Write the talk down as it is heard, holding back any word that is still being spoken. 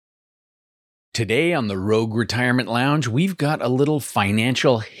Today on the Rogue Retirement Lounge, we've got a little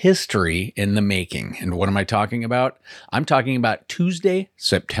financial history in the making. And what am I talking about? I'm talking about Tuesday,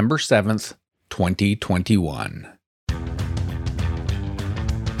 September 7th, 2021.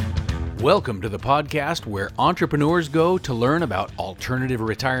 Welcome to the podcast where entrepreneurs go to learn about alternative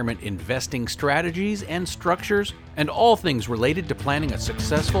retirement investing strategies and structures and all things related to planning a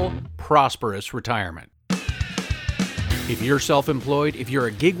successful, prosperous retirement. If you're self-employed, if you're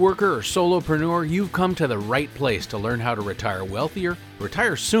a gig worker or solopreneur, you've come to the right place to learn how to retire wealthier,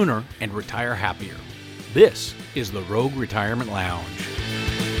 retire sooner, and retire happier. This is the Rogue Retirement Lounge.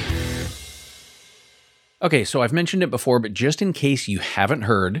 Okay, so I've mentioned it before, but just in case you haven't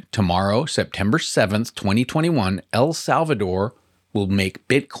heard, tomorrow, September 7th, 2021, El Salvador will make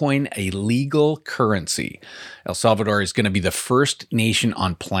Bitcoin a legal currency. El Salvador is going to be the first nation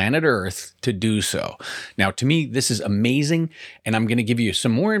on planet Earth to do so. Now, to me, this is amazing, and I'm going to give you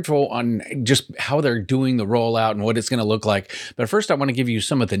some more info on just how they're doing the rollout and what it's going to look like. But first, I want to give you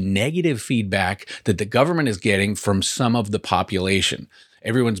some of the negative feedback that the government is getting from some of the population.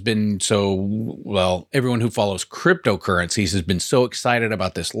 Everyone who follows cryptocurrencies has been so excited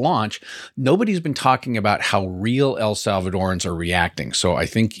about this launch. Nobody's been talking about how real El Salvadorans are reacting. So I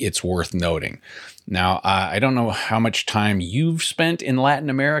think it's worth noting. Now, I don't know how much time you've spent in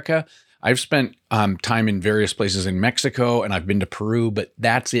Latin America. I've spent time in various places in Mexico, and I've been to Peru, but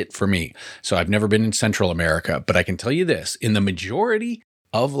that's it for me. So I've never been in Central America. But I can tell you this, in the majority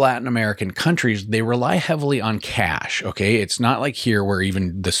of Latin American countries, they rely heavily on cash, okay? It's not like here where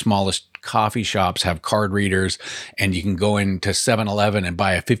even the smallest coffee shops have card readers and you can go into 7-Eleven and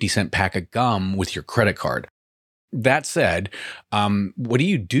buy a 50-cent pack of gum with your credit card. That said, what do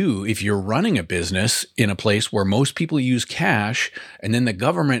you do if you're running a business in a place where most people use cash and then the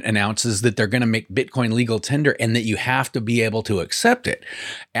government announces that they're going to make Bitcoin legal tender and that you have to be able to accept it?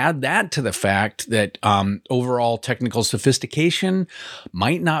 Add that to the fact that overall technical sophistication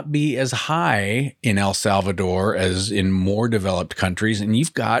might not be as high in El Salvador as in more developed countries, and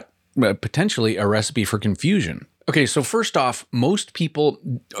you've got potentially a recipe for confusion. Okay, so first off, most people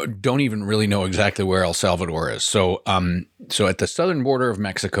don't even really know exactly where El Salvador is. So at the southern border of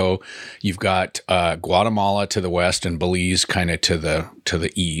Mexico, you've got Guatemala to the west and Belize kind of to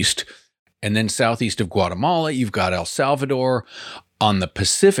the east. And then southeast of Guatemala, you've got El Salvador on the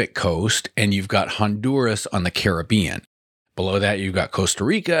Pacific coast, and you've got Honduras on the Caribbean. Below that, you've got Costa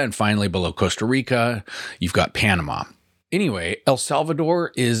Rica, and finally below Costa Rica, you've got Panama. Anyway, El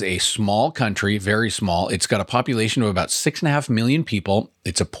Salvador is a small country, very small. It's got a population of about 6.5 million people.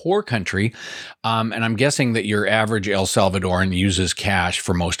 It's a poor country, and I'm guessing that your average El Salvadoran uses cash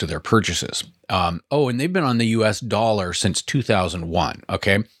for most of their purchases. And they've been on the US dollar since 2001,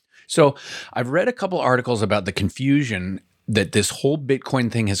 okay? So I've read a couple articles about the confusion that this whole Bitcoin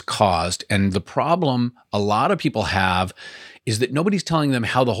thing has caused, and the problem a lot of people have is that nobody's telling them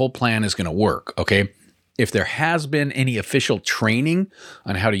how the whole plan is going to work, okay? If there has been any official training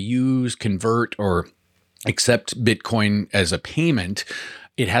on how to use, convert, or accept Bitcoin as a payment,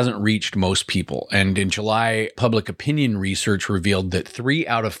 it hasn't reached most people. And in July, public opinion research revealed that 3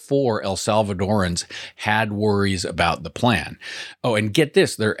 out of 4 El Salvadorans had worries about the plan. Oh, and get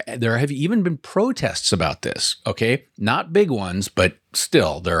this, there have even been protests about this, okay? Not big ones, but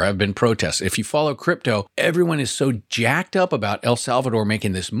still, there have been protests. If you follow crypto, everyone is so jacked up about El Salvador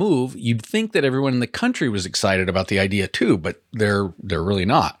making this move, you'd think that everyone in the country was excited about the idea too, but they're really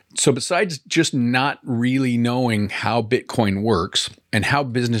not. So besides just not really knowing how Bitcoin works and how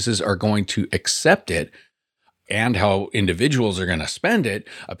businesses are going to accept it and how individuals are going to spend it,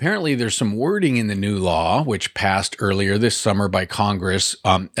 apparently there's some wording in the new law, which passed earlier this summer by Congress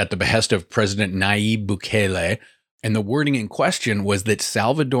at the behest of President Nayib Bukele. And the wording in question was that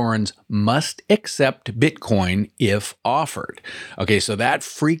Salvadorans must accept Bitcoin if offered. Okay, so that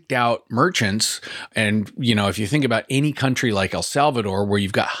freaked out merchants. And, if you think about any country like El Salvador, where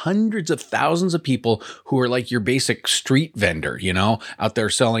you've got hundreds of thousands of people who are like your basic street vendor, out there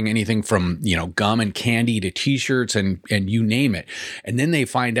selling anything from, gum and candy to t-shirts and you name it. And then they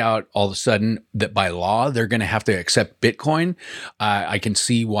find out all of a sudden that by law, they're going to have to accept Bitcoin. I can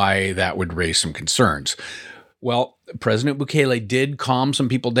see why that would raise some concerns. Well, President Bukele did calm some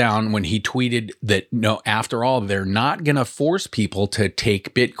people down when he tweeted that, no, after all, they're not going to force people to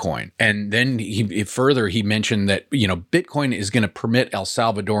take Bitcoin. And then he mentioned that, Bitcoin is going to permit El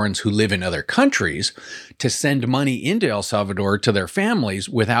Salvadorans who live in other countries to send money into El Salvador to their families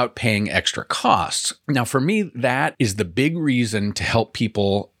without paying extra costs. Now, for me, that is the big reason to help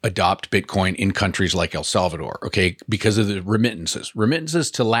people adopt Bitcoin in countries like El Salvador, okay? Because of the remittances.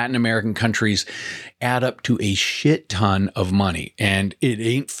 Remittances to Latin American countries add up to a shit shit ton of money, and it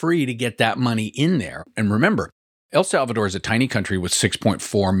ain't free to get that money in there. And remember, El Salvador is a tiny country with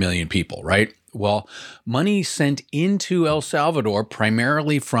 6.4 million people, right? Well, money sent into El Salvador,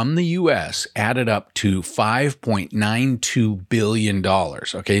 primarily from the US, added up to $5.92 billion.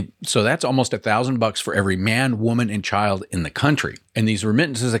 Okay, so that's almost $1,000 for every man, woman, and child in the country. And these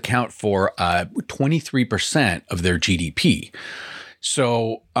remittances account for 23% of their GDP.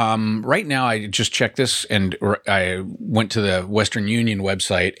 So right now, I just checked this, and I went to the Western Union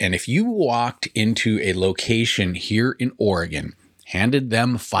website. And if you walked into a location here in Oregon, handed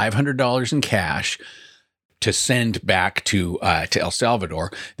them $500 in cash to send back to El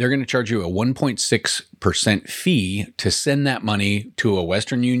Salvador, they're going to charge you a 1.6% fee to send that money to a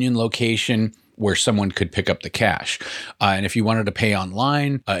Western Union location where someone could pick up the cash. And if you wanted to pay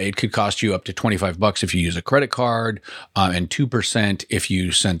online, it could cost you up to $25 if you use a credit card, and 2% if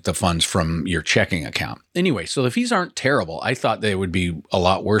you sent the funds from your checking account. Anyway, so the fees aren't terrible. I thought they would be a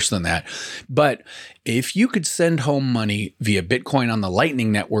lot worse than that. But if you could send home money via Bitcoin on the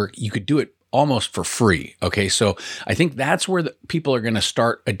Lightning Network, you could do it almost for free. Okay. So I think that's where the people are going to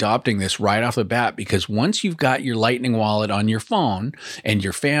start adopting this right off the bat, because once you've got your Lightning wallet on your phone and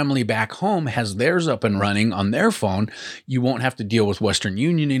your family back home has theirs up and running on their phone, you won't have to deal with Western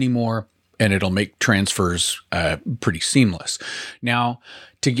Union anymore, and it'll make transfers pretty seamless. Now,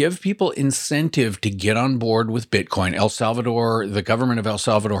 to give people incentive to get on board with Bitcoin, the government of El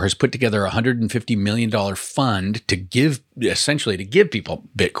Salvador has put together a $150 million fund to give people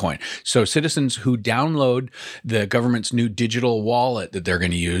Bitcoin. So citizens who download the government's new digital wallet that they're going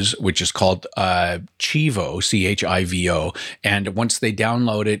to use, which is called Chivo, CHIVO, and once they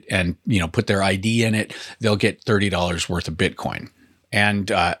download it and put their ID in it, they'll get $30 worth of Bitcoin.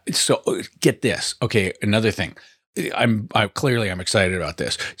 And so get this. Okay, another thing. I'm excited about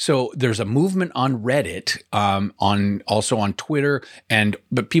this. So there's a movement on Reddit, also on Twitter,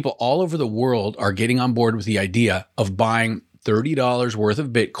 but people all over the world are getting on board with the idea of buying $30 worth of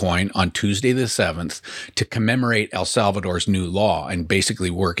Bitcoin on Tuesday the 7th to commemorate El Salvador's new law and basically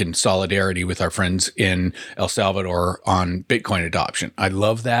work in solidarity with our friends in El Salvador on Bitcoin adoption. I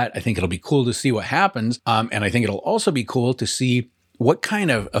love that. I think it'll be cool to see what happens. And I think it'll also be cool to see what kind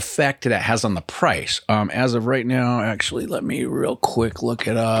of effect that has on the price. As of right now, actually, let me real quick look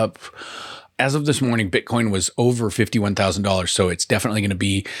it up. As of this morning, Bitcoin was over $51,000. So it's definitely going to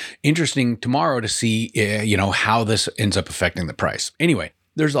be interesting tomorrow to see, how this ends up affecting the price. Anyway,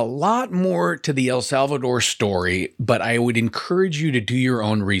 there's a lot more to the El Salvador story, but I would encourage you to do your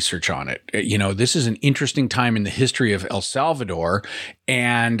own research on it. This is an interesting time in the history of El Salvador,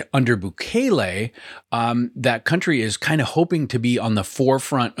 and under Bukele, that country is kind of hoping to be on the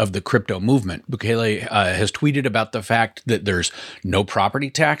forefront of the crypto movement. Bukele has tweeted about the fact that there's no property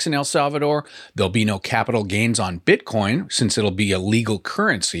tax in El Salvador. There'll be no capital gains on Bitcoin, since it'll be a legal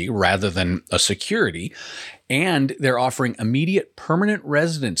currency rather than a security. And they're offering immediate permanent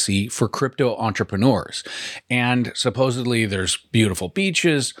residency for crypto entrepreneurs. And supposedly there's beautiful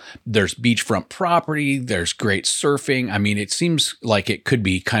beaches, there's beachfront property, there's great surfing. I mean, it seems like it could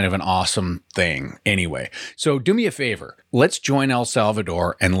be kind of an awesome thing anyway. So do me a favor. Let's join El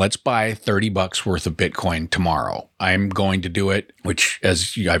Salvador and let's buy $30 worth of Bitcoin tomorrow. I'm going to do it, which,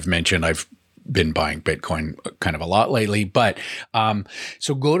 as I've mentioned, I've been buying Bitcoin kind of a lot lately, but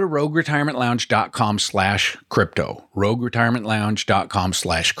so go to rogueretirementlounge.com/crypto,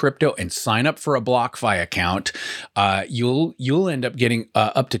 rogueretirementlounge.com/crypto, and sign up for a BlockFi account. You'll end up getting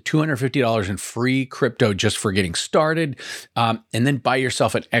up to $250 in free crypto just for getting started, and then buy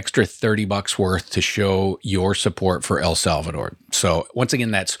yourself an extra $30 worth to show your support for El Salvador. So once again,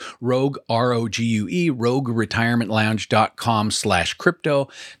 that's Rogue, ROGUE, rogueretirementlounge.com/crypto.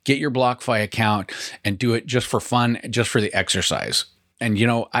 Get your BlockFi account and do it just for fun, just for the exercise. And,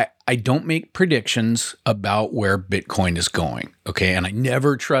 I don't make predictions about where Bitcoin is going. Okay. And I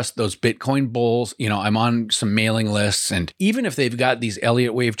never trust those Bitcoin bulls. I'm on some mailing lists, and even if they've got these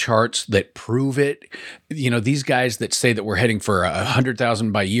Elliott wave charts that prove it, these guys that say that we're heading for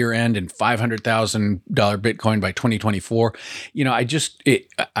 100,000 by year end and $500,000 Bitcoin by 2024,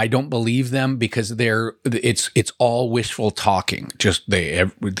 I don't believe them, because it's all wishful talking.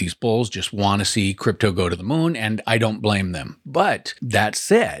 These bulls just want to see crypto go to the moon, and I don't blame them. But that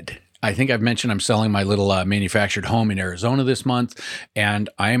said, I think I've mentioned I'm selling my little manufactured home in Arizona this month,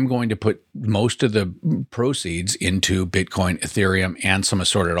 and I am going to put most of the proceeds into Bitcoin, Ethereum, and some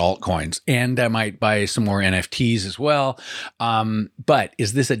assorted altcoins. And I might buy some more NFTs as well. But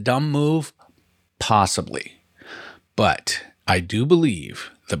is this a dumb move? Possibly. But I do believe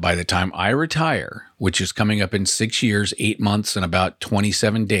that by the time I retire, which is coming up in 6 years, 8 months, and about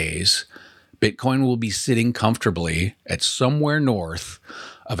 27 days, Bitcoin will be sitting comfortably at somewhere north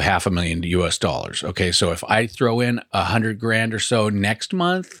of $500,000 US. Okay, so if I throw in 100 grand or so next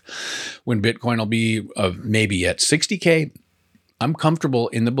month, when Bitcoin will be maybe at 60K, I'm comfortable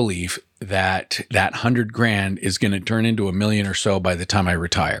in the belief that 100 grand is going to turn into $1 million or so by the time I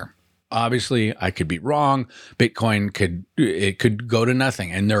retire. Obviously, I could be wrong. Bitcoin could go to nothing.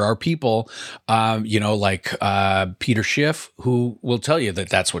 And there are people, like Peter Schiff, who will tell you that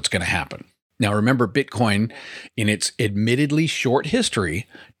that's what's going to happen. Now, remember, Bitcoin, in its admittedly short history,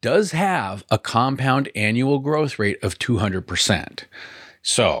 does have a compound annual growth rate of 200%.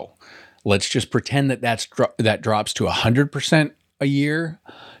 So let's just pretend that that drops to 100% a year.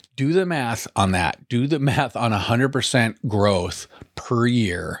 Do the math on that. Do the math on 100% growth per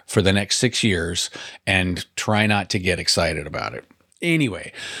year for the next 6 years and try not to get excited about it.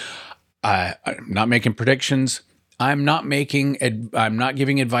 Anyway, I'm not making predictions. I'm not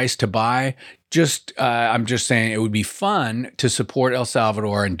giving advice to buy. I'm just saying it would be fun to support El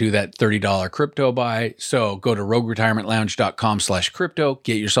Salvador and do that $30 crypto buy. So go to rogueretirementlounge.com/crypto,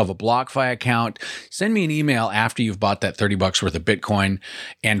 get yourself a BlockFi account, send me an email after you've bought that $30 worth of Bitcoin,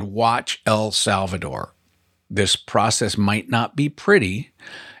 and watch El Salvador. This process might not be pretty,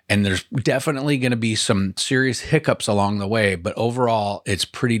 and there's definitely going to be some serious hiccups along the way, but overall, it's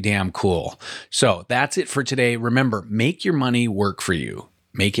pretty damn cool. So that's it for today. Remember, make your money work for you.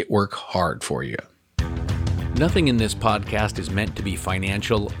 Make it work hard for you. Nothing in this podcast is meant to be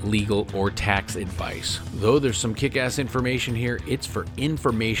financial, legal, or tax advice. Though there's some kick-ass information here, it's for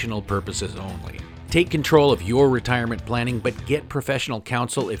informational purposes only. Take control of your retirement planning, but get professional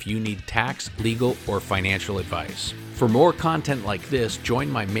counsel if you need tax, legal, or financial advice. For more content like this, join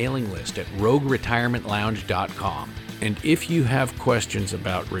my mailing list at rogueretirementlounge.com. And if you have questions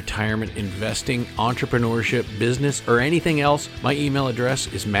about retirement investing, entrepreneurship, business, or anything else, my email address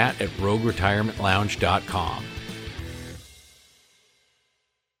is matt@rogueretirementlounge.com.